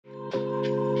Hey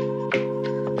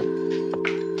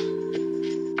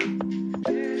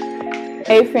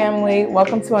family,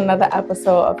 welcome to another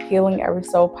episode of Healing Every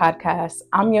Soul podcast.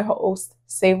 I'm your host,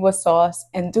 savedwitsauce,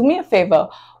 and do me a favor,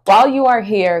 while you are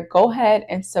here, go ahead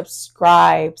and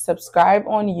subscribe. Subscribe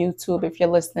on YouTube if you're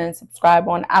listening, subscribe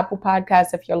on Apple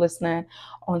Podcasts if you're listening,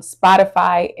 on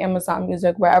Spotify, Amazon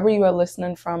Music, wherever you are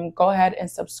listening from, go ahead and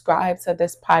subscribe to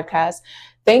this podcast.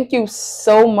 Thank you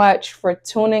so much for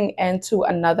tuning into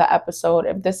another episode.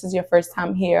 If this is your first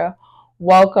time here,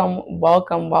 welcome,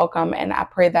 welcome, welcome. And I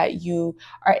pray that you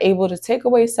are able to take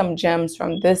away some gems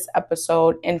from this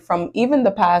episode and from even the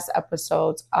past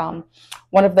episodes.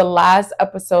 One of the last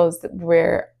episodes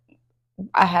where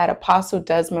I had Apostle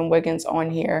Desmond Wiggins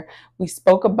on here, we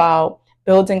spoke about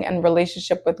building a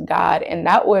relationship with God. And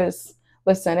that was,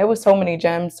 listen, it was so many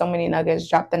gems, so many nuggets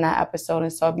dropped in that episode.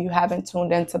 And so if you haven't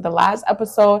tuned into the last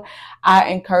episode, I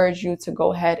encourage you to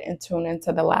go ahead and tune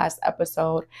into the last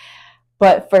episode.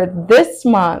 But for this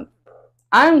month,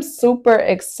 I'm super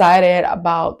excited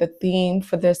about the theme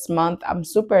for this month. I'm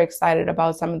super excited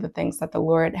about some of the things that the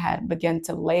Lord had begun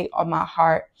to lay on my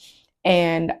heart.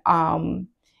 And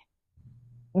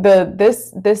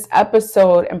this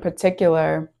episode in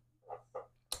particular,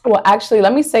 well, actually,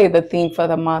 let me say the theme for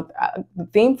the month. The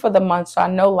theme for the month, so I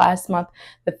know last month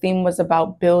the theme was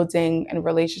about building a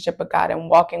relationship with God and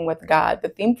walking with God. The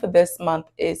theme for this month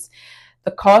is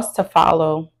the cost to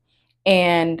follow.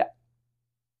 And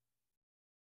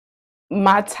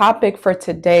my topic for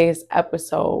today's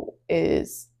episode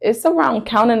it's around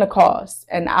counting the cost,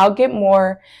 and I'll go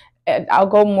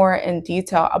more in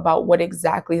detail about what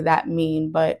exactly that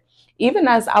means. But even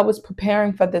as I was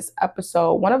preparing for this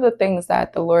episode, one of the things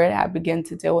that the Lord had begun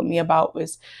to deal with me about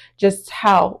was just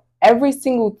how every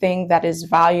single thing that is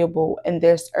valuable in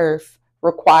this earth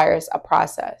requires a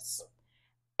process.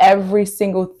 Every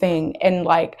single thing. And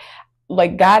like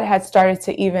God had started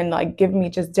to even give me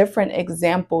just different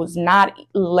examples, not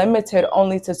limited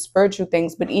only to spiritual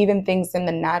things, but even things in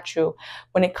the natural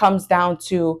when it comes down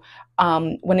to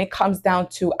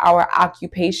our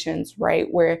occupations, right?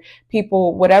 Where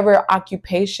people, whatever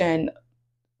occupation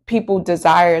people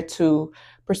desire to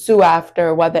pursue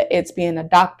after, whether it's being a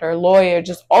doctor, lawyer,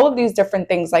 just all of these different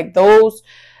things, like those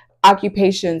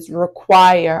occupations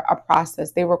require a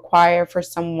process. They require for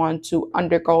someone to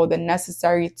undergo the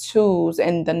necessary tools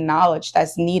and the knowledge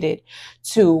that's needed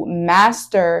to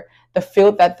master the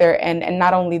field that they're in. And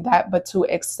not only that, but to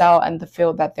excel in the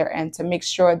field that they're in, to make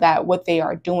sure that what they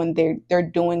are doing, they're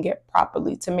doing it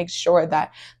properly, to make sure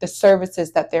that the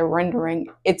services that they're rendering,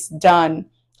 it's done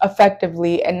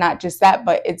effectively. And not just that,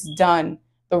 but it's done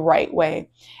the right way.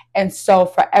 And so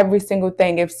for every single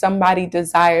thing, if somebody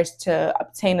desires to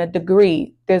obtain a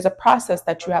degree, there's a process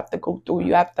that you have to go through.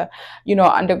 You have to,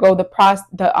 undergo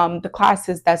the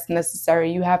classes that's necessary.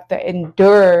 You have to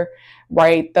endure,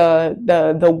 right,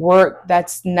 the work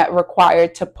that's not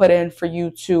required to put in for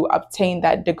you to obtain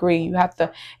that degree. You have to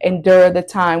endure the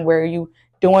time where you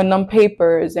doing them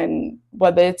papers, and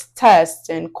whether it's tests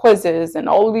and quizzes and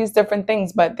all of these different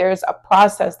things, but there's a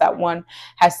process that one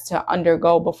has to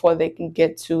undergo before they can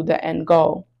get to the end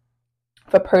goal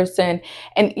for person.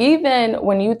 And even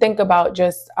when you think about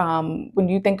some of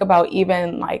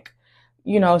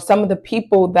the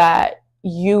people that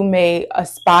you may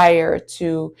aspire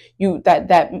to,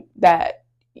 that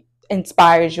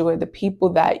inspires you, or the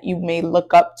people that you may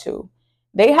look up to,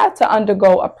 they had to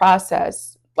undergo a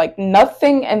process. Like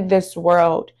nothing in this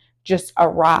world just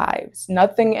arrives.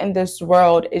 Nothing in this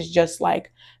world is just like,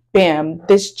 bam,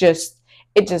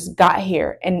 it just got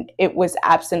here, and it was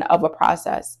absent of a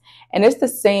process. And it's the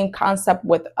same concept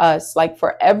with us. Like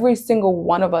for every single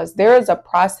one of us, there is a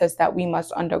process that we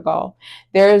must undergo.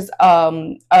 There's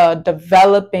a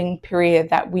developing period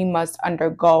that we must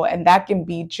undergo. And that can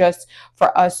be just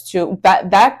for us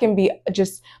that can be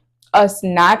just us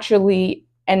naturally,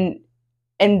 and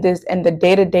in the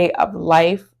day-to-day of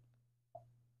life,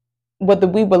 whether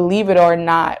we believe it or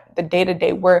not, the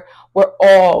day-to-day, we're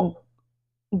all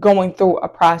going through a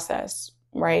process,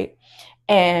 right?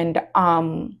 And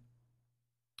our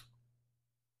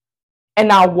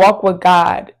walk with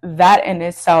God, that in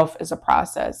itself is a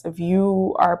process. If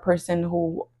you are a person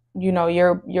who,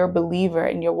 you're a believer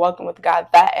and you're walking with God,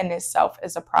 that in itself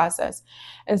is a process.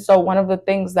 And so one of the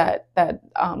things that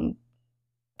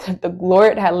the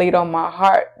Lord had laid on my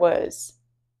heart was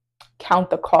count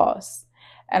the cost.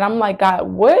 And I'm like, God,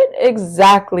 what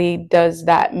exactly does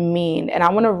that mean? And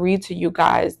I want to read to you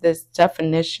guys this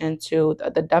definition,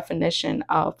 the definition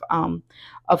of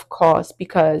cost,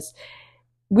 because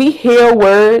we hear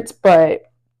words, but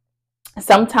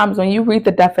sometimes when you read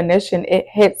the definition, it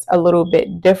hits a little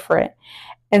bit different.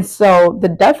 And so the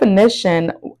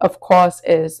definition of cost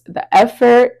is the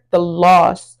effort, the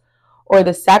loss, or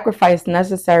the sacrifice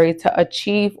necessary to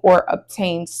achieve or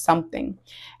obtain something.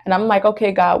 And I'm like,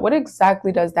 okay, God, what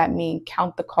exactly does that mean?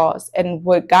 Count the cost. And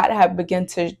what God had begun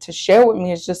to share with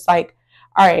me is just like,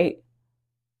 all right,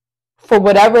 for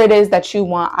whatever it is that you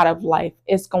want out of life,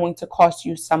 it's going to cost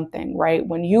you something, right?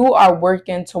 When you are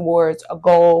working towards a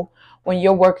goal, when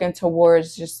you're working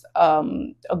towards just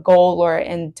a goal or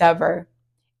endeavor,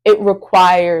 it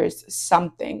requires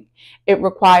something. It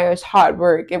requires hard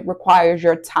work. It requires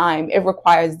your time. It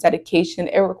requires dedication.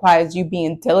 It requires you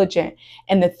being diligent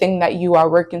in the thing that you are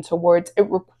working towards. It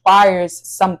requires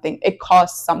something. It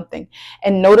costs something.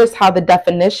 And notice how the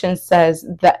definition says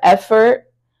the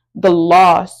effort, the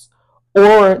loss,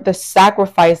 or the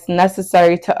sacrifice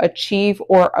necessary to achieve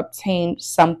or obtain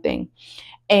something.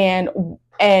 And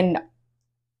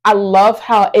I love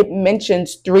how it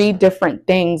mentions three different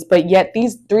things, but yet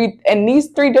these three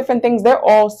different things, they're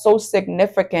all so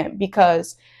significant,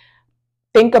 because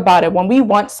think about it. When we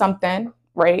want something,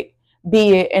 right?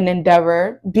 Be it an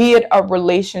endeavor, be it a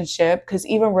relationship, because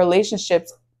even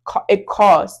relationships, it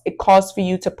costs. It costs for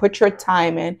you to put your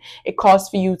time in. It costs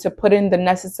for you to put in the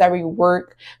necessary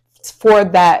work for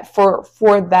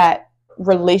that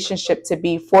relationship to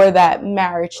be, for that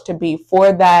marriage to be,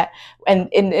 for that. And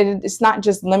it's not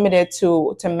just limited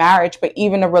to marriage, but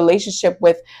even a relationship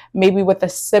with, maybe with a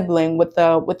sibling, with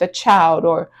a child,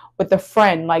 or with a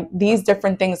friend. Like, these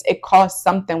different things, it costs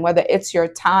something, whether it's your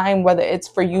time, whether it's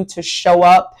for you to show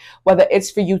up, whether it's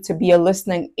for you to be a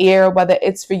listening ear, whether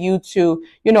it's for you to,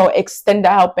 extend a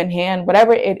helping hand,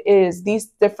 whatever it is. These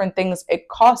different things, it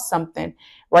costs something,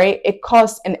 right? It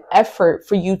costs an effort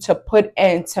for you to put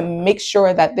in to make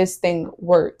sure that this thing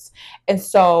works. And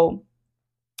so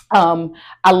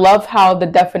I love how the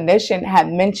definition had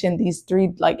mentioned these three,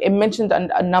 like it mentioned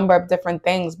a number of different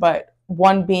things, but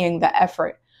one being the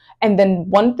effort. And then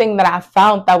one thing that I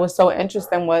found that was so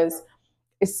interesting was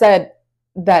it said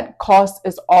that cost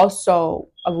is also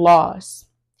a loss.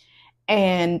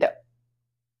 And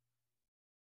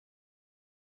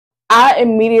I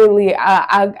immediately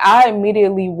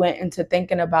went into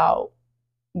thinking about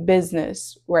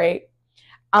business, right?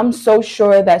 I'm so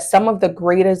sure that some of the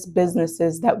greatest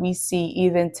businesses that we see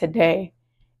even today,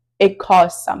 it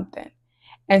costs something.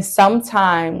 And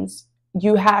sometimes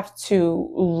you have to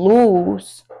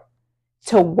lose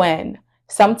to win.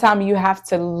 Sometimes you have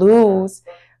to lose.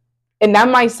 And that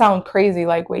might sound crazy,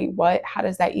 like, wait, what? How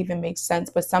does that even make sense?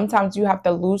 But sometimes you have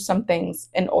to lose some things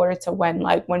in order to win.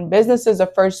 Like, when businesses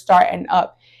are first starting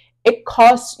up, it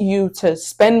costs you to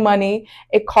spend money.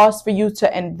 It costs for you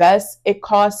to invest. It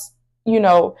costs,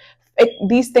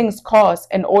 these things cost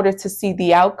in order to see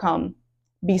the outcome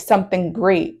be something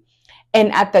great.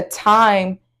 And at the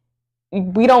time,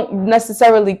 we don't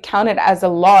necessarily count it as a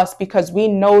loss, because we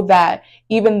know that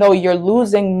even though you're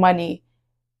losing money,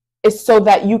 it's so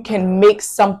that you can make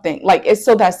something, like it's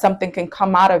so that something can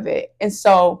come out of it. And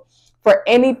so for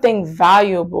anything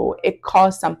valuable, it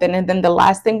costs something. And then the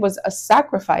last thing was a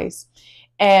sacrifice,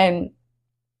 and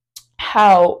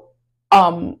how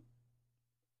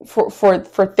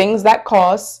for things that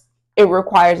cost, it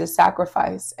requires a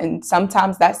sacrifice. And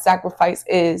sometimes that sacrifice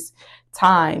is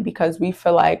time, because we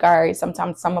feel like, all right,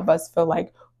 sometimes some of us feel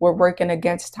like we're working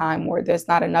against time, or there's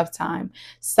not enough time.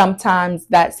 Sometimes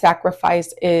that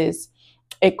sacrifice is,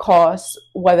 it costs,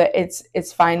 whether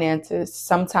it's finances.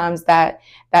 Sometimes that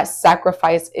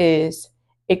sacrifice is,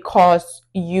 it costs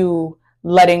you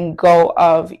letting go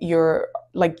of your,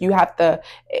 like, you have to,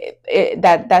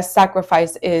 that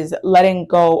sacrifice is letting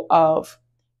go of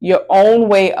your own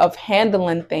way of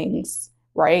handling things,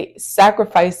 right?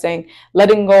 Sacrificing,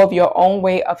 letting go of your own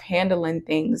way of handling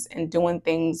things and doing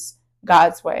things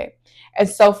God's way. And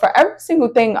so for every single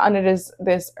thing under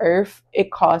this earth,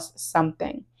 it costs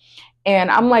something.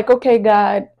 And I'm like, okay,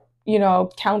 God,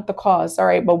 count the cost. All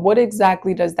right, but what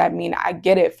exactly does that mean? I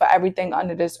get it. For everything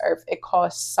under this earth, it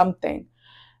costs something.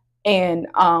 And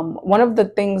one of the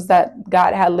things that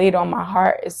God had laid on my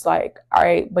heart is like, all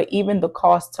right, but even the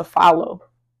cost to follow,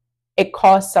 it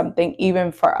costs something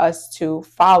even for us to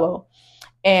follow.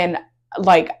 And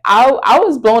like, I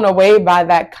was blown away by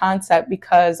that concept,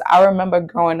 because I remember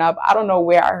growing up, I don't know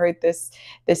where I heard this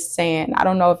saying. I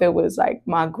don't know if it was like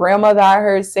my grandmother I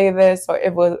heard say this, or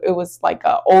it was like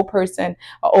an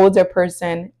older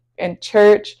person in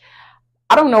church.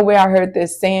 I don't know where I heard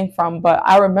this saying from, but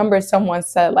I remember someone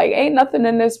said, like, ain't nothing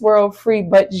in this world free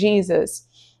but Jesus.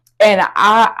 And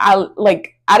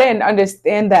I didn't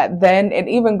understand that then. And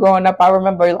even growing up, I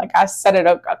remember, like, I said it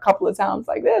a couple of times,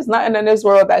 like, there's nothing in this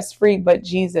world that's free but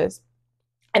Jesus.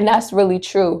 And that's really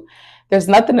true, there's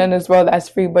nothing in this world that's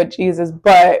free but Jesus.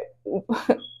 But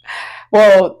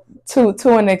well,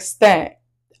 to an extent.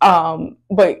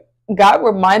 But God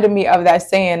reminded me of that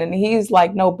saying, and He's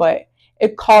like, no, but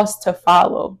it costs to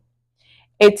follow.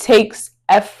 It takes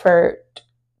effort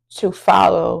to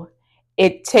follow.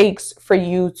 It takes for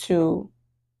you to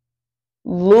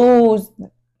lose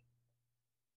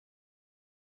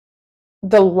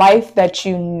the life that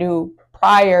you knew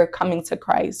prior coming to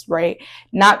Christ, right?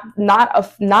 Not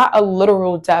a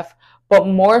literal death, but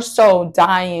more so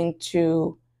dying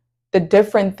to the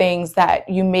different things that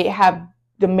you may have,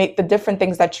 the different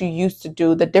things that you used to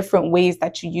do, the different ways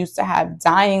that you used to have,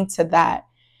 dying to that,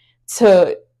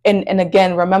 to and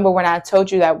again, remember when I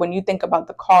told you that when you think about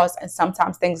the cost, and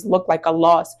sometimes things look like a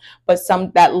loss, but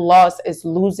that loss is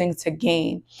losing to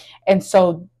gain. And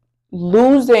so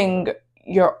losing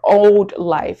your old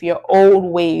life, your old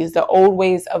ways, the old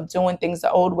ways of doing things,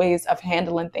 the old ways of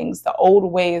handling things, the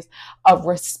old ways of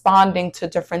responding to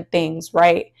different things,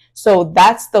 right? So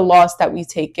that's the loss that we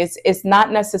take. It's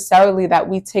not necessarily that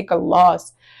we take a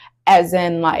loss as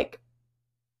in like,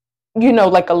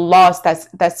 like a loss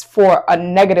that's for a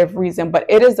negative reason, but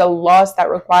it is a loss that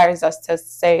requires us to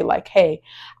say like, hey,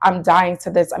 I'm dying to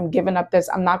this, I'm giving up this,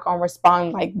 I'm not going to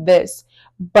respond like this.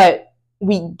 But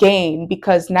we gain,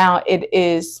 because now it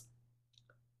is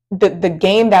the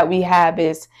gain that we have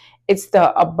is, it's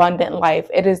the abundant life.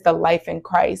 It is the life in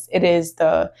Christ. It is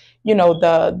the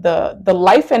the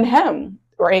life in Him,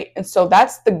 right? And so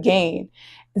that's the gain.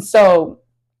 And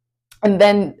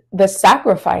then the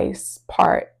sacrifice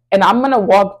part, and I'm going to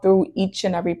walk through each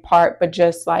and every part, but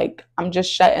just like, I'm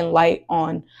just shedding light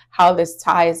on how this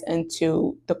ties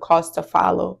into the cost to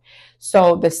follow.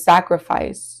 So the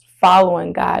sacrifice,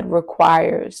 following God,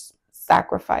 requires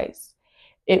sacrifice.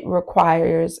 It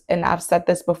requires, and I've said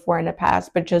this before in the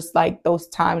past, but just like those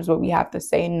times where we have to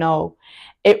say no,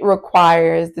 it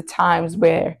requires the times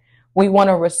where we want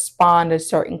to respond a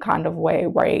certain kind of way,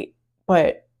 right?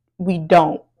 But we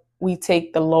don't. We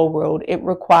take the low road. It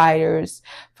requires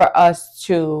for us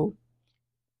to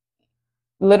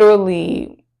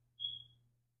literally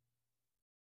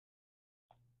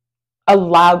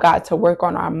allow God to work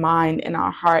on our mind and our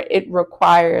heart. It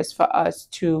requires for us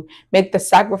to make the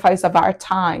sacrifice of our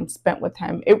time spent with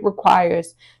Him. It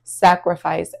requires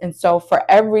sacrifice. And so for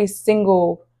every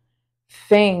single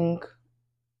thing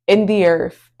in the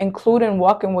earth, including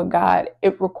walking with God,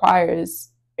 it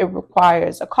requires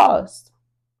a cost.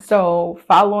 So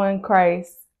following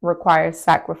Christ requires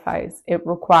sacrifice. It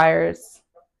requires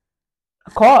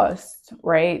a cost,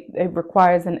 right? It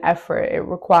requires an effort. It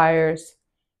requires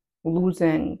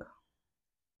losing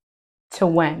to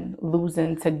win,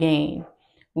 losing to gain,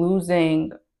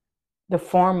 losing the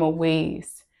formal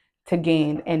ways to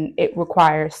gain, and it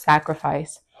requires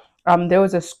sacrifice. There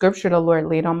was a scripture the Lord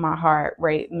laid on my heart,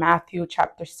 right? Matthew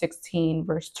chapter 16,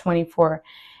 verse 24.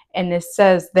 And it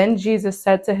says, then Jesus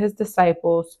said to His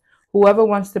disciples, whoever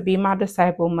wants to be my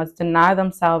disciple must deny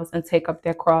themselves and take up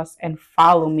their cross and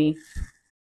follow me.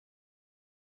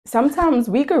 Sometimes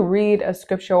we could read a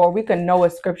scripture, or we could know a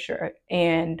scripture,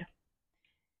 and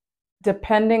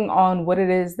depending on what it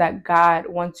is that God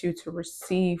wants you to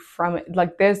receive from it,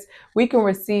 like this, we can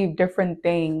receive different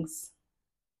things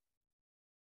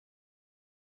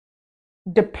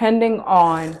depending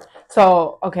on.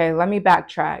 So, okay, let me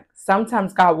backtrack.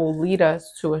 Sometimes God will lead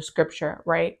us to a scripture,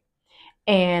 right?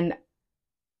 And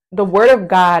the word of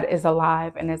God is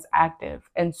alive and is active.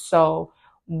 And so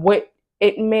what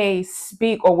it may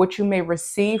speak, or what you may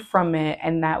receive from it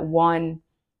in that one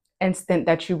instant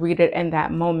that you read it in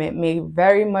that moment, may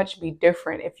very much be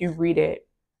different if you read it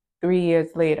 3 years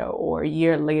later or a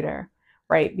year later,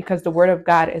 right? Because the word of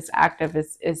God is active,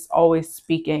 is always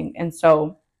speaking. And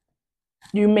so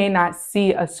you may not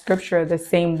see a scripture the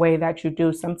same way that you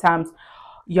do. Sometimes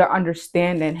your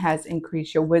understanding has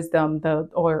increased, your wisdom,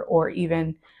 or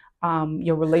even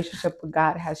your relationship with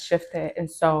God has shifted. And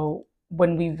so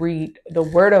when we read the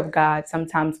word of God,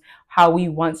 sometimes how we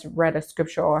once read a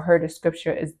scripture or heard a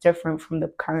scripture is different from the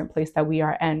current place that we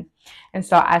are in. And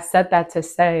so I said that to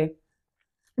say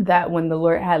that when the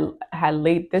Lord had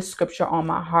laid this scripture on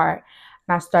my heart,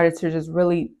 and I started to just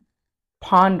really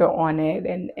ponder on it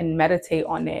and meditate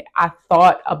on it, I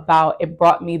thought about, it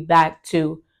brought me back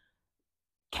to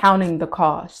counting the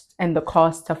cost and the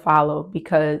cost to follow,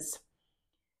 because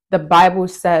the Bible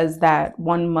says that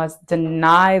one must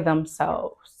deny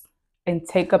themselves and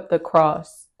take up the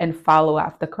cross and follow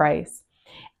after Christ.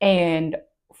 And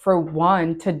for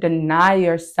one, to deny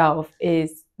yourself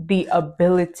is the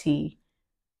ability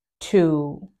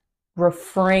to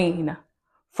refrain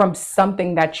from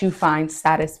something that you find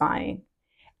satisfying.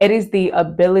 It is the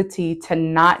ability to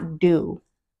not do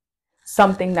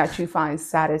something that you find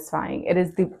satisfying. It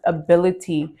is the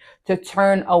ability to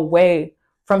turn away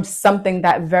from something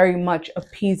that very much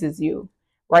appeases you,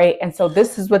 right? And so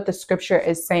this is what the scripture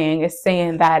is saying. It's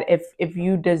saying that if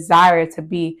you desire to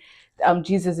be,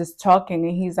 Jesus is talking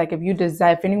and he's like,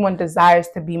 if anyone desires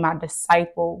to be my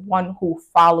disciple, one who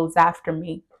follows after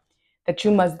me, that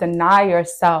you must deny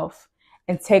yourself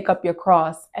and take up your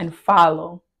cross and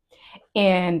follow.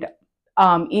 And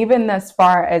even as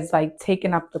far as like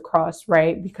taking up the cross,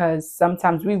 right? Because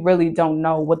sometimes we really don't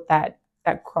know what that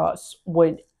cross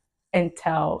would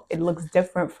entail. It looks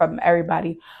different from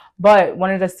everybody. But one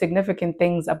of the significant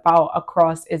things about a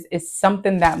cross is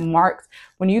something that marks,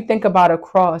 when you think about a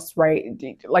cross, right?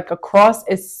 Like a cross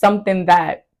is something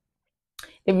that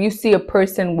if you see a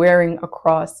person wearing a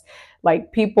cross,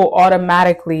 like people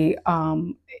automatically,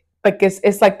 like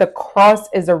it's like the cross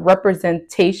is a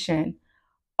representation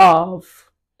of,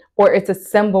 or it's a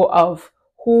symbol of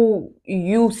who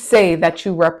you say that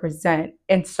you represent.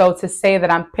 And so to say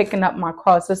that I'm picking up my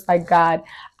cross, it's like, God,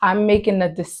 I'm making a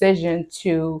decision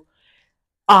to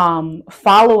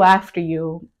follow after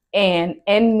you. And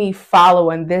in me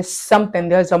following, there's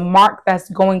a mark that's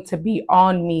going to be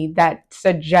on me that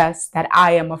suggests that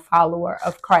I am a follower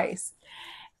of Christ.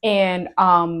 And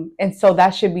so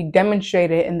that should be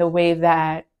demonstrated in the way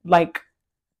that, like,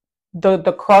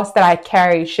 the cross that I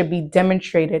carry should be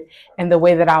demonstrated in the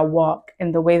way that I walk,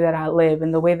 in the way that I live,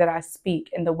 in the way that I speak,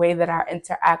 in the way that I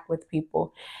interact with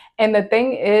people. And the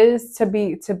thing is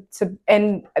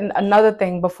and another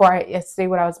thing before I say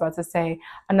what I was about to say,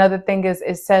 another thing is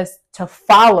it says to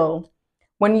follow.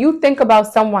 When you think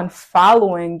about someone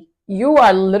following, you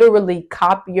are literally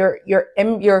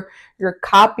you're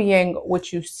copying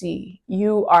what you see.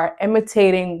 You are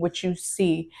imitating what you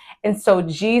see. And so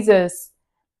Jesus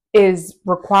is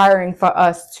requiring for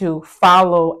us to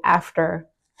follow after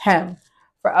him,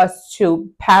 for us to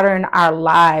pattern our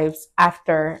lives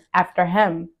after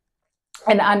him.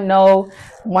 And I know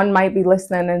one might be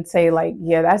listening and say, like,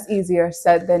 yeah, that's easier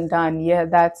said than done. Yeah,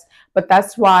 but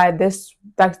that's why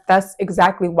that's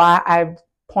exactly why I've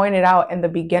pointed out in the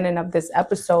beginning of this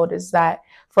episode, is that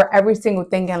for every single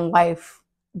thing in life,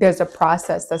 there's a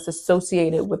process that's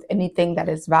associated with anything that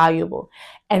is valuable,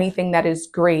 anything that is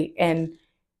great. And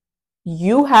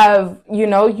you have,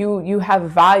 you have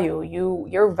value.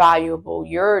 You're valuable.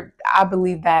 I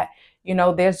believe that,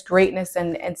 there's greatness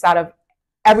inside of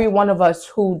every one of us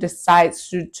who decides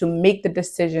to make the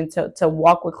decision to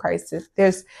walk with Christ.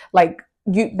 There's like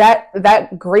that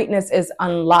greatness is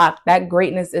unlocked. That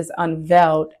greatness is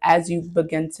unveiled as you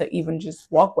begin to even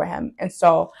just walk with him. And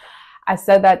so I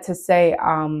said that to say,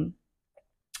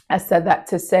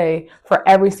 for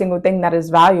every single thing that is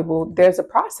valuable, there's a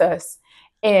process.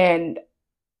 And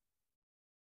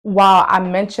while I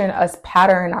mentioned us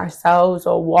patterning ourselves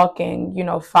or walking,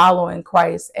 following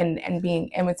Christ and being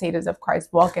imitators of Christ,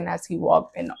 walking as he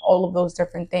walked, and all of those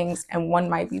different things. And one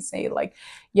might be saying, like,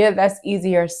 yeah, that's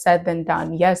easier said than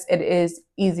done. Yes, it is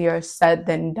easier said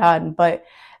than done. But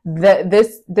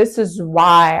this is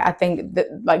why I think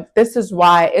that, this is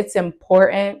why it's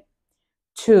important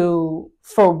to,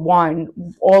 for one,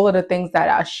 all of the things that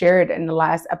I shared in the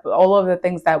last episode, all of the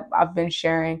things that I've been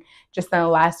sharing just in the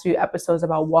last few episodes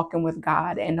about walking with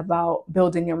God and about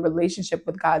building a relationship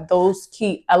with God, those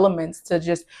key elements, to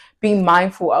just be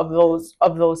mindful of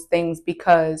those things,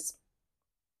 because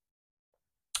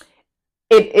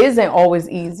it isn't always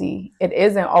easy. It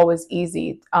isn't always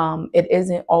easy.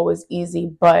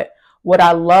 But what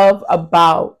I love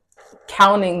about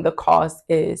counting the cost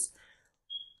is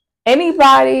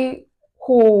anybody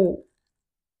who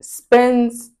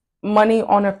spends money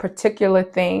on a particular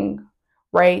thing,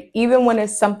 right? Even when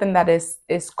it's something that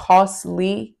is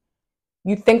costly,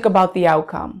 you think about the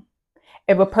outcome.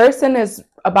 If a person is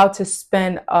about to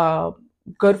spend a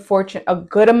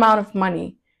good amount of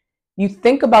money, you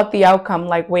think about the outcome,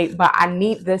 like, wait, but I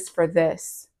need this for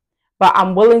this, but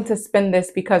I'm willing to spend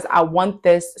this because I want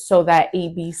this so that A,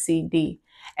 B, C, D.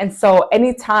 And so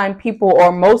anytime people,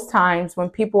 or most times when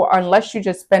people are, unless you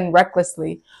just spend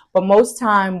recklessly, but most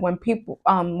time when people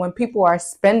are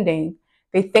spending,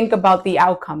 they think about the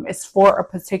outcome. It's for a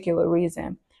particular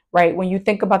reason, right? When you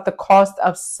think about the cost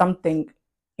of something,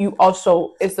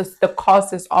 the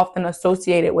cost is often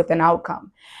associated with an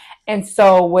outcome. And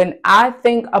so when I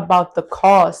think about the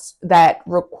cost that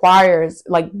requires,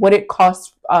 like what it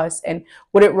costs us and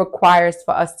what it requires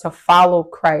for us to follow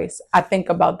Christ, I think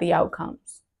about the outcomes.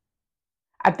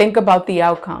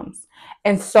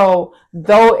 And so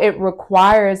though it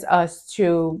requires us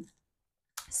to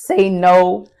say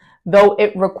no, though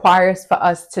it requires for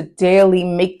us to daily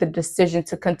make the decision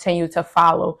to continue to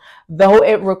follow, though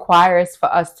it requires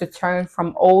for us to turn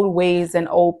from old ways and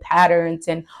old patterns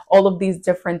and all of these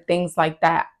different things like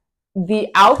that, the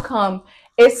outcome,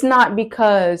 it's not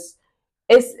because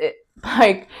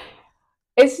like,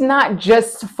 it's not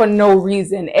just for no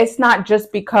reason. It's not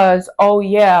just because, oh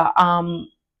yeah,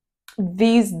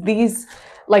 these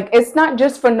like, it's not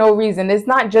just for no reason. It's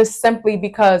not just simply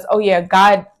because, oh yeah,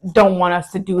 God don't want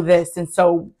us to do this, and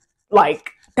so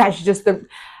like that's just the,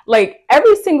 like,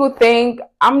 every single thing.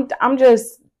 I'm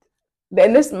just,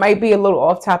 and this might be a little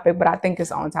off topic, but I think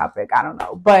it's on topic, I don't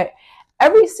know, but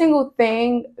every single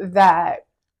thing that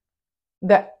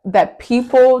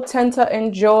people tend to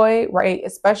enjoy, right,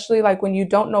 especially like when you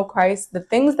don't know Christ, the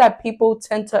things that people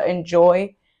tend to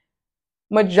enjoy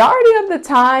majority of the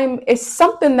time is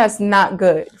something that's not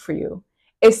good for you.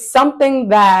 It's something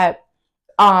that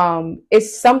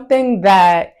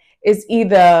is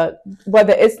either,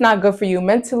 whether it's not good for you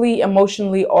mentally,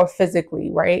 emotionally, or physically,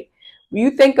 right?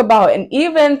 You think about, and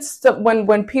even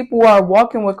when people are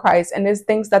walking with Christ and there's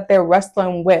things that they're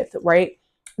wrestling with, right?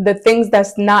 The things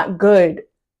that's not good,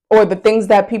 or the things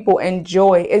that people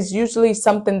enjoy, is usually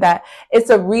something that, it's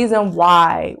a reason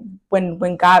why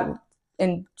when God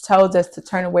and tells us to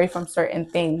turn away from certain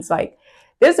things, like,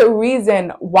 there's a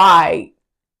reason why,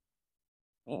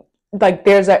 like,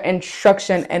 there's an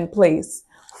instruction in place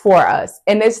for us.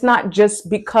 And it's not just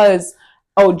because,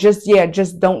 oh, just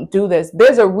don't do this.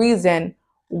 There's a reason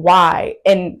why.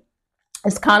 And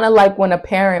it's kind of like when a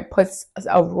parent puts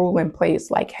a rule in place,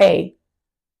 like, hey,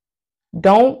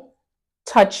 don't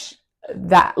touch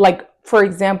that. Like, for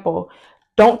example,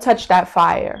 don't touch that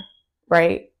fire,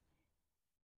 right?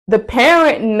 The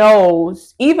parent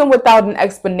knows, even without an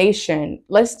explanation.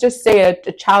 Let's just say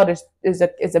a child is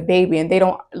a baby, and they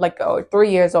don't, like, 3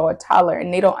 years old, a toddler,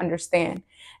 and they don't understand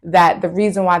that the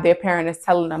reason why their parent is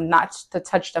telling them not to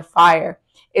touch the fire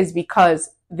is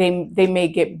because they may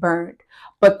get burned.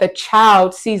 But the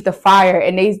child sees the fire,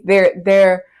 and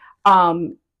they're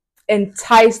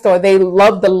enticed, or they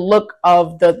love the look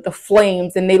of the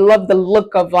flames, and they love the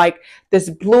look of like this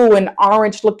blue and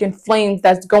orange looking flames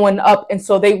that's going up, and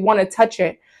so they want to touch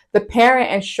it. The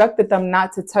parent instructed them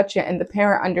not to touch it, and the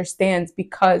parent understands,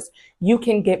 because you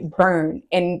can get burned,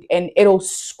 and it'll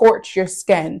scorch your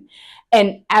skin,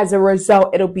 and as a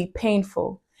result it'll be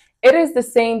painful. It is the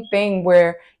same thing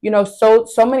where, so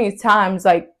many times,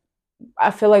 like,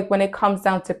 I feel like when it comes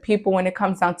down to people, when it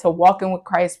comes down to walking with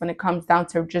Christ, when it comes down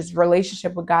to just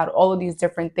relationship with God, all of these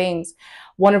different things,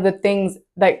 one of the things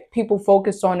that people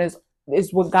focus on is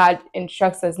what God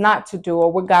instructs us not to do,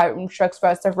 or what God instructs for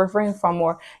us to refrain from.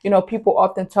 Or, people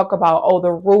often talk about, oh,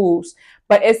 the rules,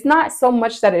 but it's not so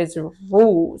much that it's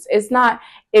rules. It's not,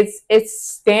 it's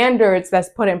standards that's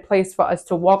put in place for us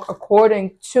to walk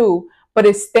according to, but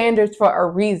it's standards for a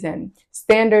reason.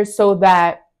 Standards so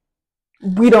that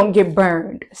we don't get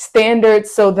burned. Standards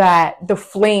so that the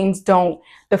flames don't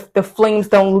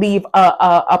leave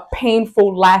a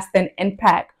painful lasting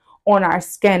impact on our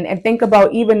skin. And think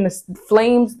about, even the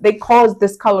flames, they cause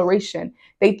discoloration.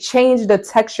 They change the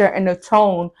texture and the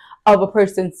tone of a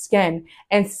person's skin.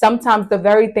 And sometimes the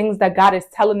very things that God is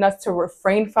telling us to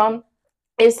refrain from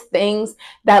is things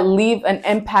that leave an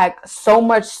impact, so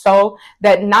much so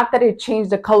that, not that it changed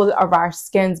the color of our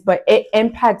skins, but it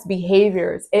impacts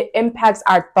behaviors. It impacts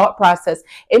our thought process.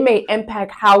 It may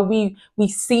impact how we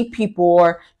see people,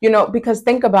 or, because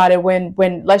think about it, when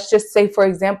let's just say, for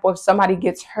example, if somebody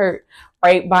gets hurt,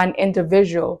 right, by an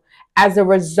individual, as a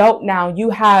result, now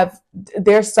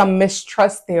there's some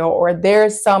mistrust there, or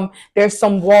there's some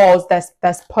walls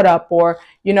that's put up, or,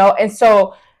 and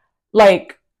so,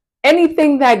 like,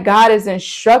 anything that God is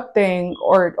instructing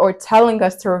or telling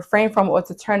us to refrain from or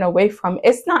to turn away from,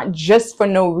 it's not just for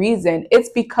no reason. It's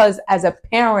because, as a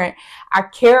parent, I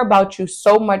care about you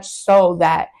so much so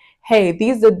that, hey,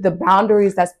 these are the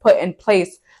boundaries that's put in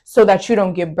place so that you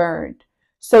don't get burned,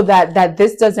 so that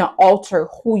this doesn't alter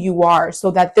who you are,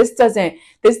 so that this doesn't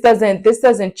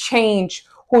change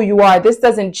who you are. This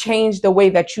doesn't change the way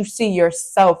that you see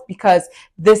yourself, because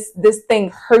this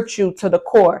thing hurts you to the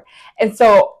core. And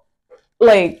so,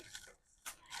 like,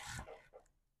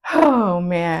 oh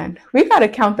man, we got to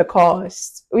count the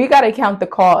cost.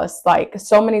 Like,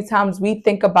 so many times we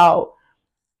think about,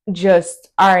 just,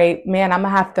 all right, man, I'm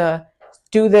gonna have to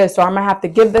do this, or I'm gonna have to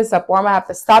give this up, or I'm gonna have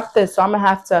to stop this, or I'm gonna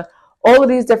have to, all of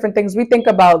these different things. We think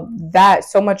about that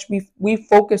so much. We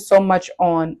focus so much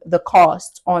on the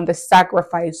cost, on the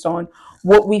sacrifice, on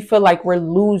what we feel like we're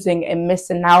losing and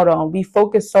missing out on. We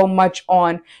focus so much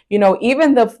on,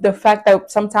 even the fact that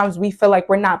sometimes we feel like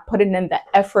we're not putting in the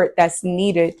effort that's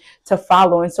needed to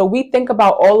follow. And so we think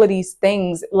about all of these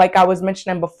things, like I was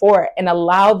mentioning before, and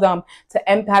allow them to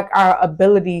impact our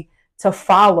ability to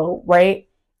follow, right?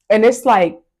 And it's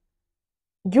like,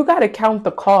 you got to count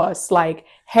the cost. Like,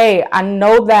 hey, I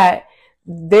know that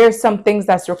there's some things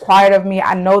that's required of me.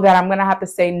 I know that I'm going to have to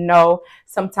say no.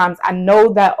 Sometimes I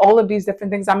know that all of these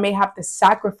different things I may have to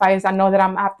sacrifice. I know that I'm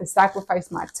going to have to sacrifice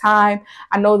my time.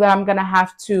 I know that I'm going to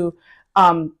have to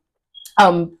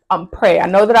pray. I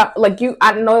know that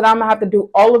I know that I'm going to have to do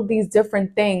all of these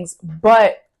different things,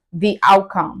 but the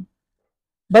outcome,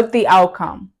 but the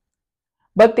outcome,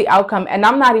 but the outcome. And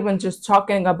I'm not even just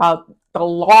talking about the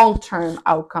long-term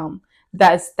outcome.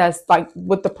 That's like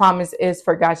what the promise is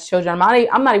for God's children.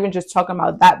 I'm not even just talking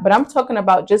about that, but I'm talking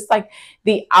about just like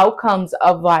the outcomes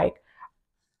of like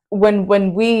when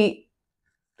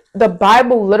the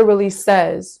Bible literally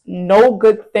says no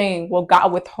good thing will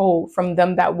God withhold from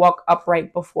them that walk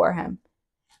upright before him.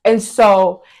 And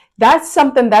so that's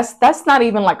something that's not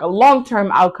even like a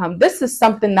long-term outcome. This is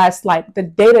something that's like the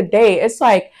day-to-day. It's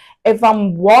like, if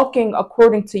I'm walking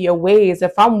according to your ways,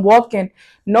 if I'm walking,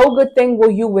 no good thing will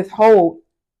you withhold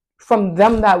from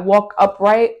them that walk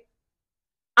upright.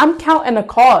 I'm counting the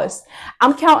cost.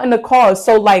 I'm counting the cost.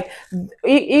 So like,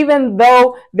 even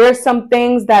though there's some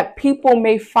things that people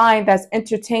may find that's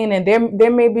entertaining,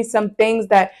 there may be some things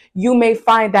that you may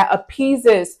find that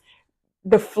appeases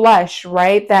the flesh,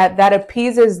 right? That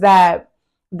appeases that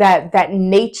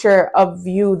nature of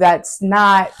you that's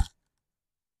not,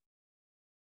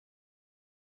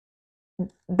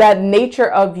 that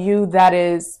nature of you that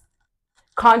is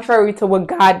contrary to what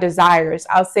God desires.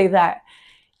 I'll say that.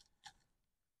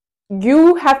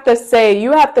 You have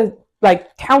to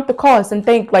like count the cost and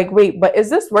think like, wait, but is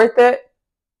this worth it?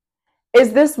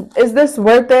 Is this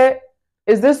worth it?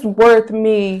 Is this worth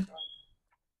me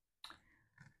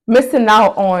missing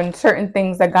out on certain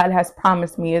things that God has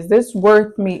promised me? Is this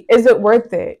worth me? Is it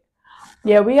worth it?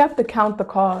 Yeah, we have to count the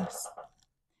cost.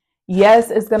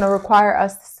 Yes, it's going to require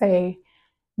us to say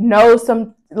no.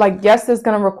 Yes, it's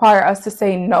going to require us to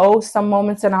say no some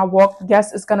moments in our walk.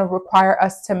 Yes, it's going to require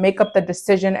us to make up the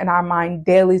decision in our mind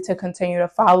daily to continue to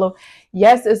follow.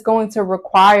 Yes, it's going to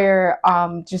require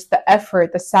just the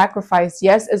effort, the sacrifice.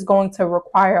 Yes, it's going to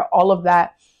require all of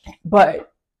that.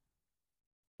 But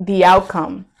the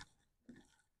outcome,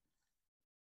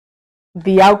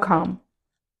 the outcome,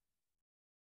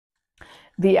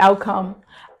 the outcome.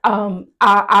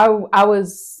 I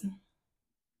was,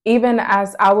 even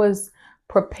as I was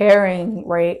preparing,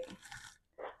 right?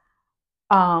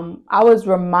 I was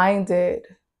reminded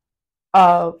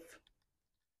of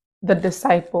the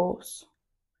disciples.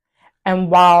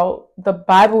 And while the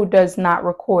Bible does not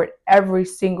record every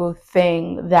single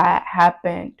thing that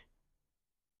happened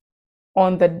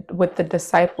with the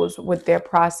disciples, with their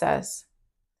process,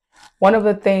 one of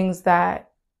the things that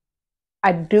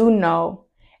I do know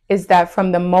is that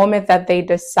from the moment that they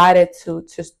decided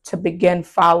to begin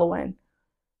following,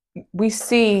 we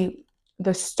see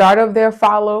the start of their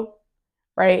follow,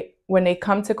 right? When they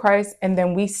come to Christ, and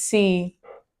then we see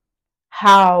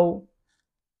how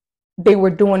they were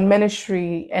doing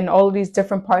ministry in all of these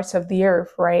different parts of the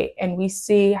earth, right? And we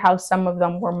see how some of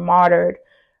them were martyred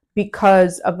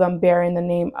because of them bearing the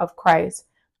name of Christ.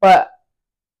 But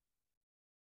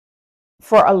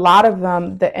for a lot of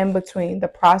them, the in-between, the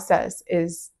process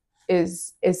is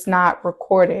not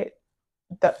recorded.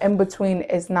 The in-between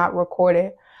is not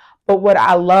recorded. But what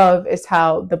I love is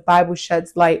how the Bible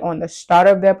sheds light on the start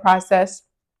of their process,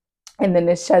 and then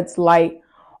it sheds light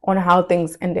on how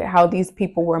things ended, how these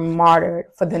people were martyred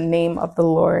for the name of the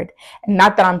Lord. And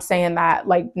not that I'm saying that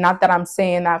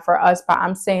for us, but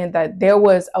I'm saying that there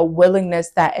was a willingness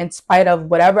that in spite of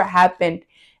whatever happened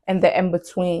in the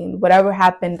in-between, whatever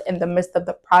happened in the midst of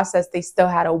the process, they still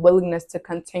had a willingness to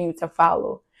continue to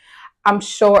follow. I'm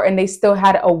sure, and they still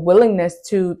had a willingness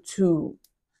to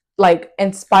like,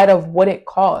 in spite of what it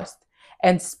cost,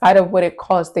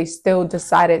 they still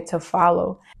decided to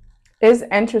follow. It's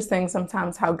interesting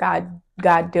sometimes how God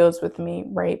deals with me,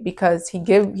 right? Because he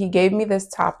gave me this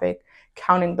topic,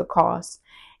 counting the cost.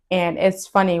 And it's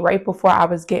funny, right before I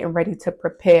was getting ready to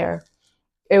prepare,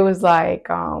 it was like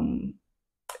the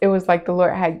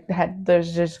Lord had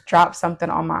just dropped something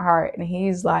on my heart, and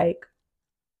he's like,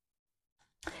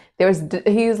 you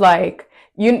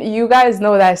guys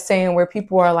know that saying where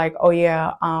people are like, oh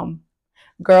yeah,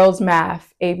 girls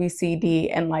math ABCD,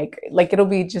 and like it'll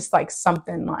be just like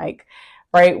something like,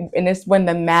 right, and it's when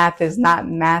the math is not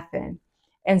mathing.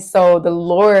 And so the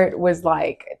Lord was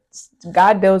like,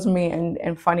 God deals with me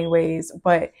in funny ways,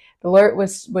 but the Lord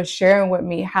was sharing with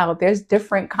me how there's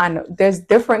different kind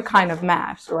of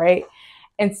maths, right?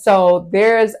 And so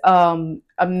there's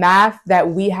a math that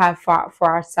we have for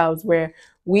ourselves where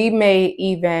we may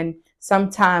even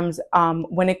sometimes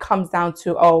when it comes down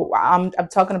to, oh, I'm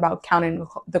talking about counting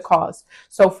the cost.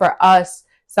 So for us,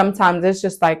 sometimes it's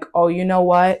just like, oh, you know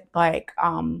what? Like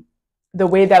the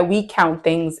way that we count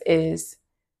things is,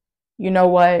 you know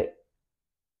what?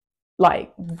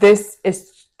 Like this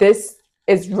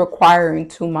is requiring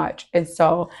too much, and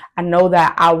so I know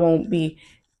that I won't be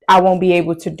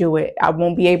able to do it. I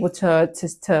won't be able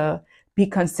to be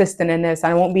consistent in this.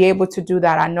 I won't be able to do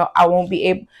that. I know I won't be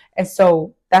able. And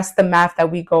so that's the math that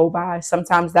we go by.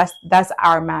 Sometimes that's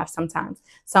our math.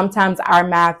 Sometimes our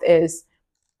math is,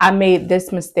 I made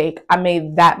this mistake, I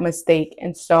made that mistake,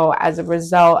 and so as a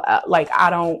result, like I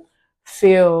don't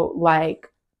feel like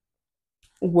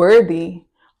worthy.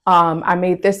 I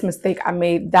made this mistake, I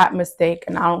made that mistake,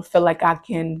 and I don't feel like I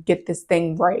can get this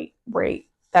thing right. Right.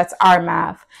 That's our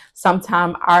math.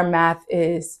 Sometimes our math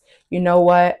is, you know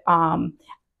what?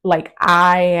 Like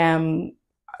I am.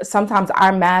 Sometimes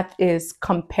our math is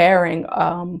comparing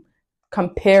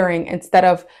instead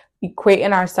of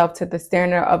equating ourselves to the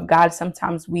standard of God.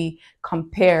 Sometimes we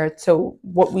compare to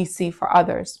what we see for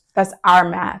others. That's our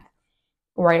math,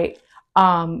 right?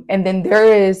 And then there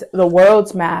is the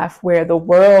world's math, where the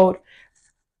world,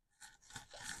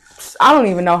 I don't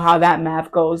even know how that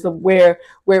math goes, where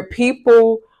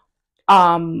people,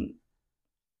 um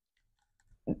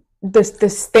the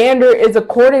standard is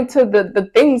according to the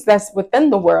things that's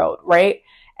within the world, right?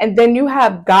 And then you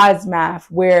have God's math,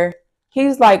 where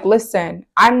he's like, listen,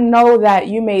 I know that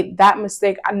you made that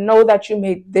mistake, I know that you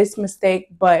made this mistake,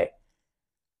 but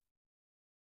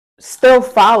still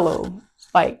follow.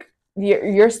 Like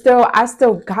you're still, I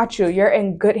still got you, you're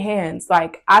in good hands.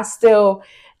 Like I still,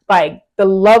 like the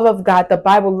love of God, the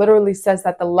Bible literally says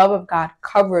that the love of God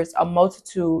covers a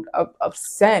multitude of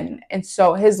sin. And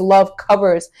so his love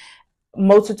covers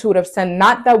multitude of sin.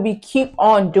 Not that we keep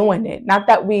on doing it, not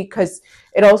that we, because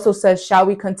it also says, shall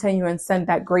we continue in sin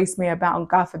that grace may abound?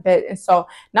 God forbid. And so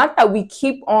not that we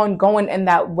keep on going in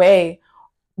that way,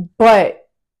 but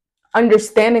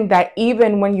understanding that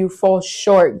even when you fall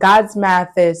short, God's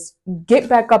math is get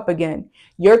back up again.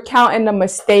 You're counting the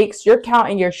mistakes, you're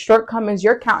counting your shortcomings,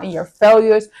 you're counting your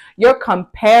failures, you're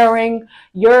comparing,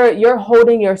 you're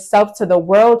holding yourself to the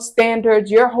world standards,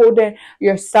 you're holding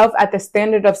yourself at the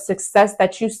standard of success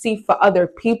that you see for other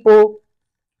people,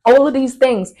 all of these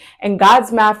things. And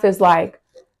God's math is like,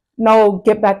 no,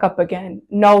 get back up again.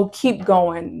 No, keep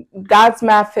going. God's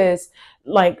math is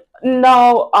like,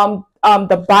 no,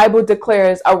 the Bible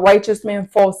declares a righteous man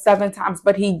falls 7 times,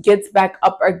 but he gets back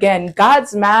up again.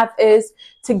 God's math is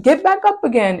to get back up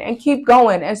again and keep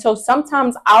going. And so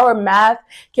sometimes our math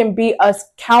can be us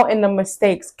counting the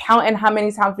mistakes, counting how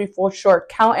many times we fall short,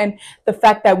 counting the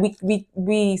fact that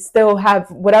we still have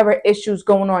whatever issues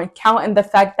going on, counting the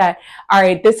fact that, all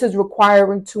right, this is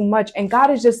requiring too much. And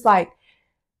God is just like,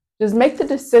 just make the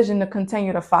decision to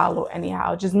continue to follow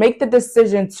anyhow. Just make the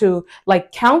decision to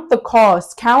like count the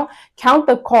cost, count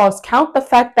the cost, count the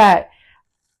fact that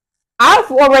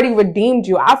I've already redeemed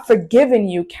you, I've forgiven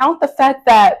you. Count the fact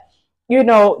that, you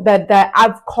know, that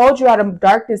I've called you out of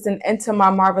darkness and into my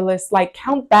marvelous light.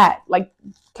 Count that. Like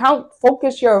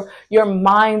focus your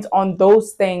mind on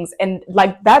those things. And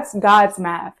like that's God's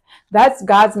math. That's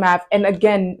God's math. And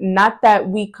again, not that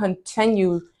we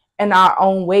continue in our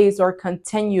own ways or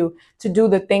continue to do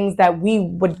the things that we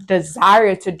would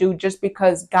desire to do just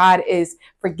because God is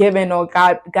forgiving or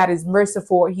God is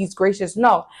merciful or he's gracious.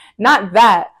 No, not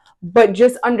that. But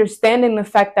just understanding the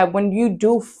fact that when you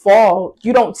do fall,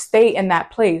 you don't stay in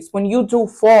that place. When you do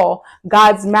fall,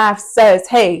 God's math says,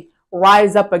 hey,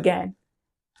 rise up again.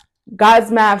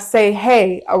 God's math say,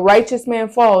 hey, a righteous man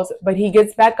falls, but he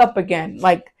gets back up again.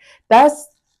 Like that's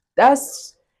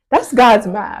God's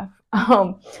math.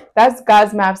 That's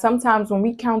God's math. Sometimes when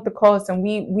we count the cost and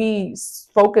we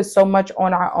focus so much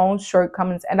on our own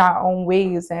shortcomings and our own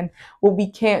ways and what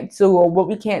we can't do or what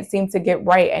we can't seem to get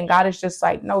right, and God is just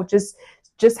like, no, just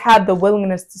have the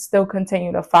willingness to still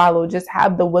continue to follow. Just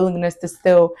have the willingness to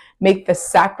still make the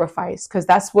sacrifice, because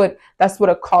that's what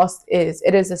a cost is.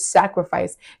 It is a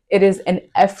sacrifice. It is an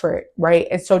effort, right?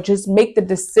 And so just make the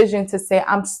decision to say,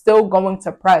 I'm still going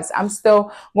to press. I'm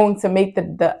still going to make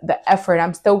the effort.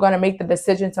 I'm still going to make the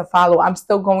decision to follow. I'm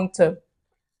still going to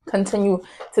continue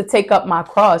to take up my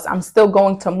cross. I'm still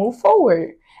going to move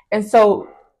forward. And so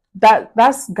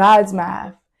that's God's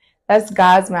math. That's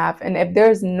God's math. And if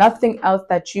there's nothing else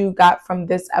that you got from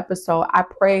this episode, I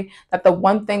pray that the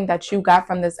one thing that you got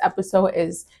from this episode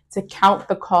is to count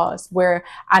the cost. Where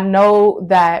I know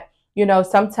that,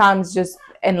 sometimes just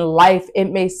in life, it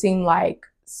may seem like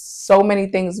so many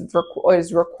things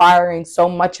is requiring so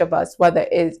much of us, whether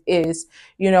it is,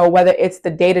 whether it's the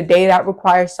day-to-day that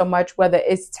requires so much, whether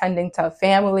it's tending to a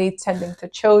family, tending to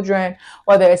children,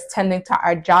 whether it's tending to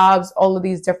our jobs, all of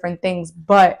these different things.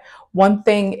 But one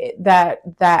thing that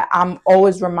I'm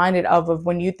always reminded of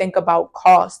when you think about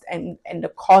cost and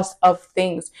the cost of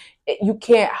things, you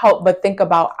can't help but think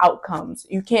about outcomes.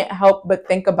 You can't help but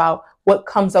think about what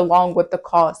comes along with the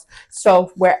cost.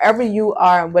 So wherever you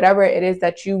are, whatever it is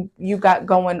that you got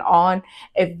going on,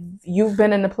 if you've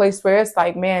been in a place where it's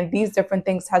like, man, these different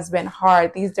things has been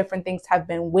hard, these different things have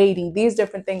been weighty, these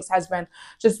different things has been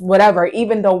just whatever,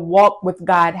 even the walk with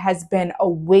God has been a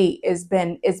weight, it's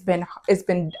been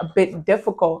a bit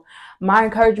difficult. My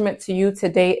encouragement to you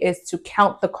today is to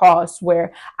count the cost,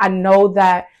 where I know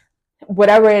that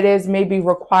whatever it is may be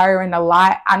requiring a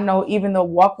lot. I know even the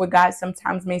walk with God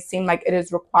sometimes may seem like it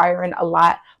is requiring a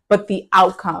lot, but the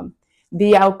outcome,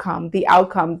 the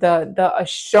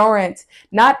assurance,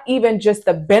 not even just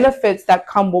the benefits that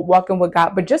come with walking with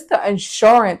God, but just the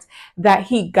assurance that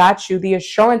He got you, the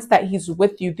assurance that He's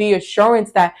with you, the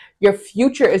assurance that your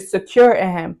future is secure in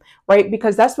Him, right?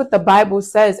 Because that's what the Bible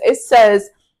says. It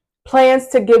says plans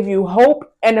to give you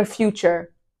hope and a future.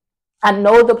 I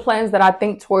know the plans that I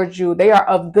think towards you, they are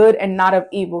of good and not of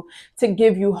evil, to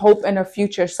give you hope in a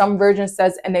future. Some version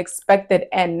says an expected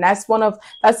end. That's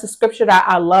the scripture that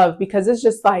I love, because it's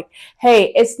just like,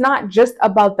 hey, it's not just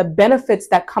about the benefits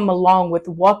that come along with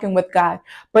walking with God,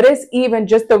 but it's even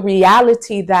just the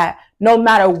reality that no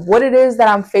matter what it is that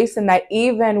I'm facing, that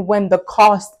even when the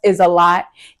cost is a lot,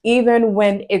 even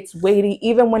when it's weighty,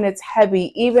 even when it's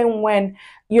heavy, even when,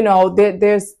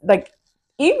 there's like,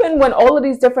 even when all of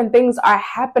these different things are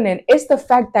happening, it's the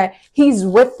fact that He's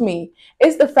with me.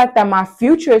 It's the fact that my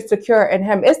future is secure in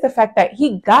Him. It's the fact that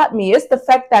He got me. It's the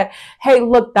fact that, hey,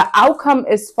 look, the outcome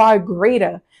is far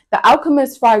greater. The outcome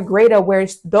is far greater, where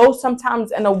though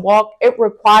sometimes in a walk, it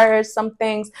requires some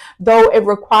things, though it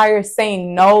requires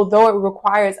saying no, though it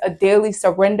requires a daily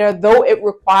surrender, though it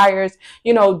requires,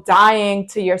 dying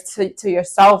to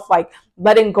yourself, like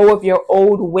letting go of your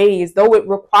old ways, though it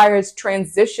requires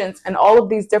transitions and all of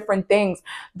these different things,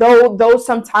 though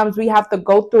sometimes we have to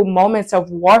go through moments of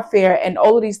warfare and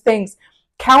all of these things,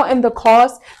 counting the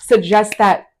cost suggests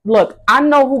that, look, I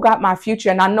know who got my future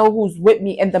and I know who's with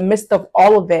me in the midst of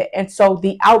all of it. And so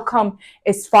the outcome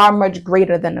is far much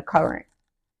greater than the current.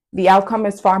 The outcome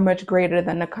is far much greater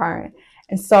than the current.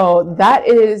 And so that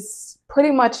is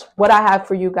pretty much what I have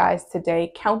for you guys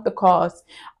today. Count the cost.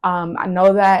 I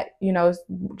know that,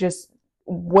 just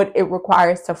what it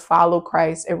requires to follow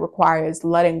Christ. It requires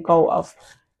letting go of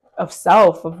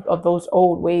self, of those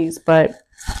old ways. But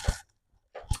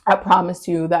I promise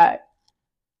you that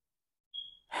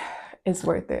it's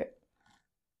worth it.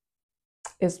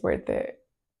 It's worth it.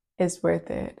 It's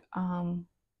worth it.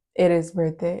 It is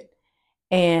worth it.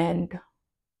 And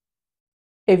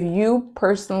if you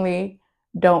personally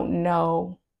don't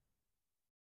know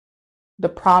the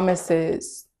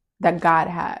promises that God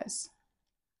has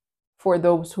for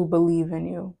those who believe in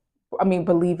Him,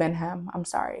 I'm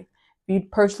sorry. If you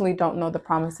personally don't know the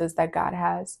promises that God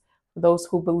has for those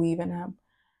who believe in Him,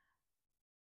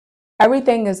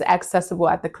 everything is accessible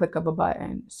at the click of a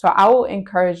button. So I will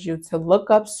encourage you to look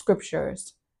up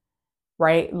scriptures,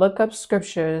 right? Look up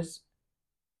scriptures.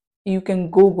 You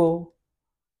can Google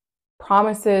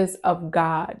promises of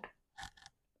God,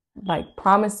 like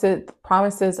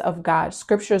promises of God,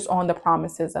 scriptures on the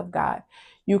promises of God.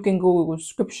 You can Google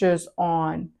scriptures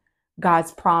on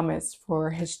God's promise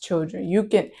for His children. You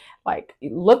can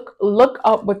look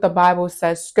up what the Bible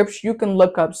says. Scripture. You can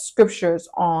look up scriptures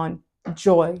on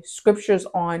joy, scriptures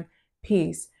on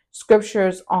peace,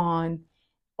 scriptures on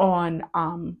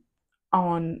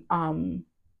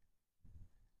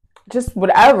just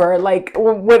whatever,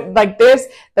 there's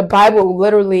the Bible,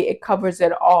 literally it covers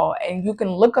it all, and you can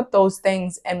look up those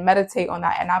things and meditate on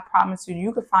that, and I promise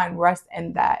you can find rest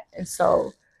in that. And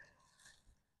so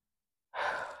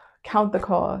count the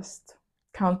cost.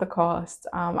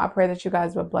 I pray that you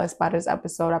guys were blessed by this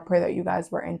episode. I pray that you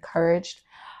guys were encouraged.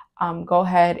 Go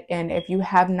ahead, and if you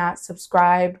have not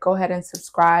subscribed, go ahead and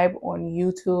subscribe on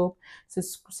YouTube,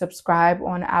 subscribe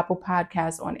on Apple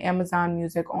Podcasts, on Amazon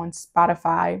Music, on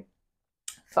Spotify.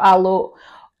 Follow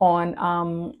on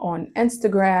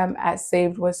Instagram at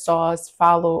savedwitsauce.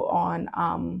 Follow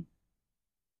on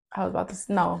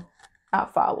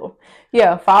Not follow.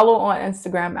 Yeah, follow on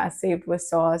Instagram at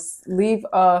savedwitsauce. Leave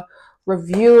a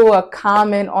review, a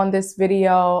comment on this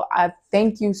video. I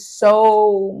thank you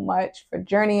so much for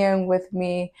journeying with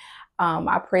me.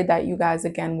 I pray that you guys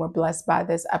again were blessed by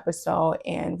this episode,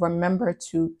 and remember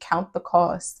to count the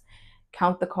cost.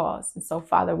 Count the cost. And so,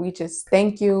 Father, we just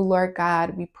thank you, Lord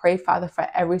God. We pray, Father, for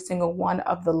every single one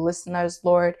of the listeners,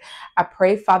 Lord. I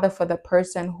pray, Father, for the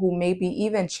person who may be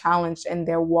even challenged in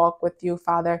their walk with you,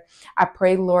 Father. I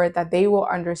pray, Lord, that they will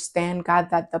understand, God,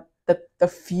 that the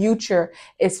future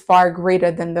is far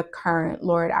greater than the current,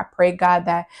 Lord. I pray, God,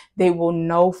 that they will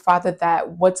know, Father, that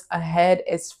what's ahead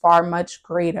is far much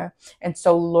greater. And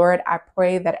so, Lord, I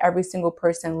pray that every single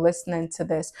person listening to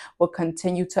this will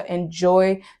continue to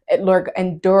enjoy it, Lord,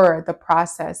 endure the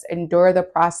process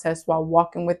while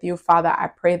walking with you, Father. I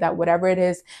pray that whatever it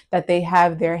is that they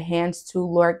have their hands to,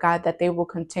 Lord God, that they will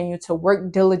continue to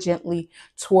work diligently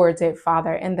towards it,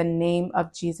 Father. In the name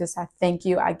of Jesus, I thank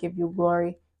you. I give you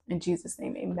glory. In Jesus'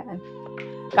 name, amen.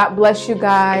 God bless you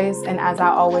guys. And as I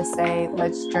always say,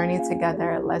 let's journey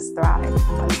together. Let's thrive.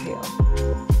 Let's heal.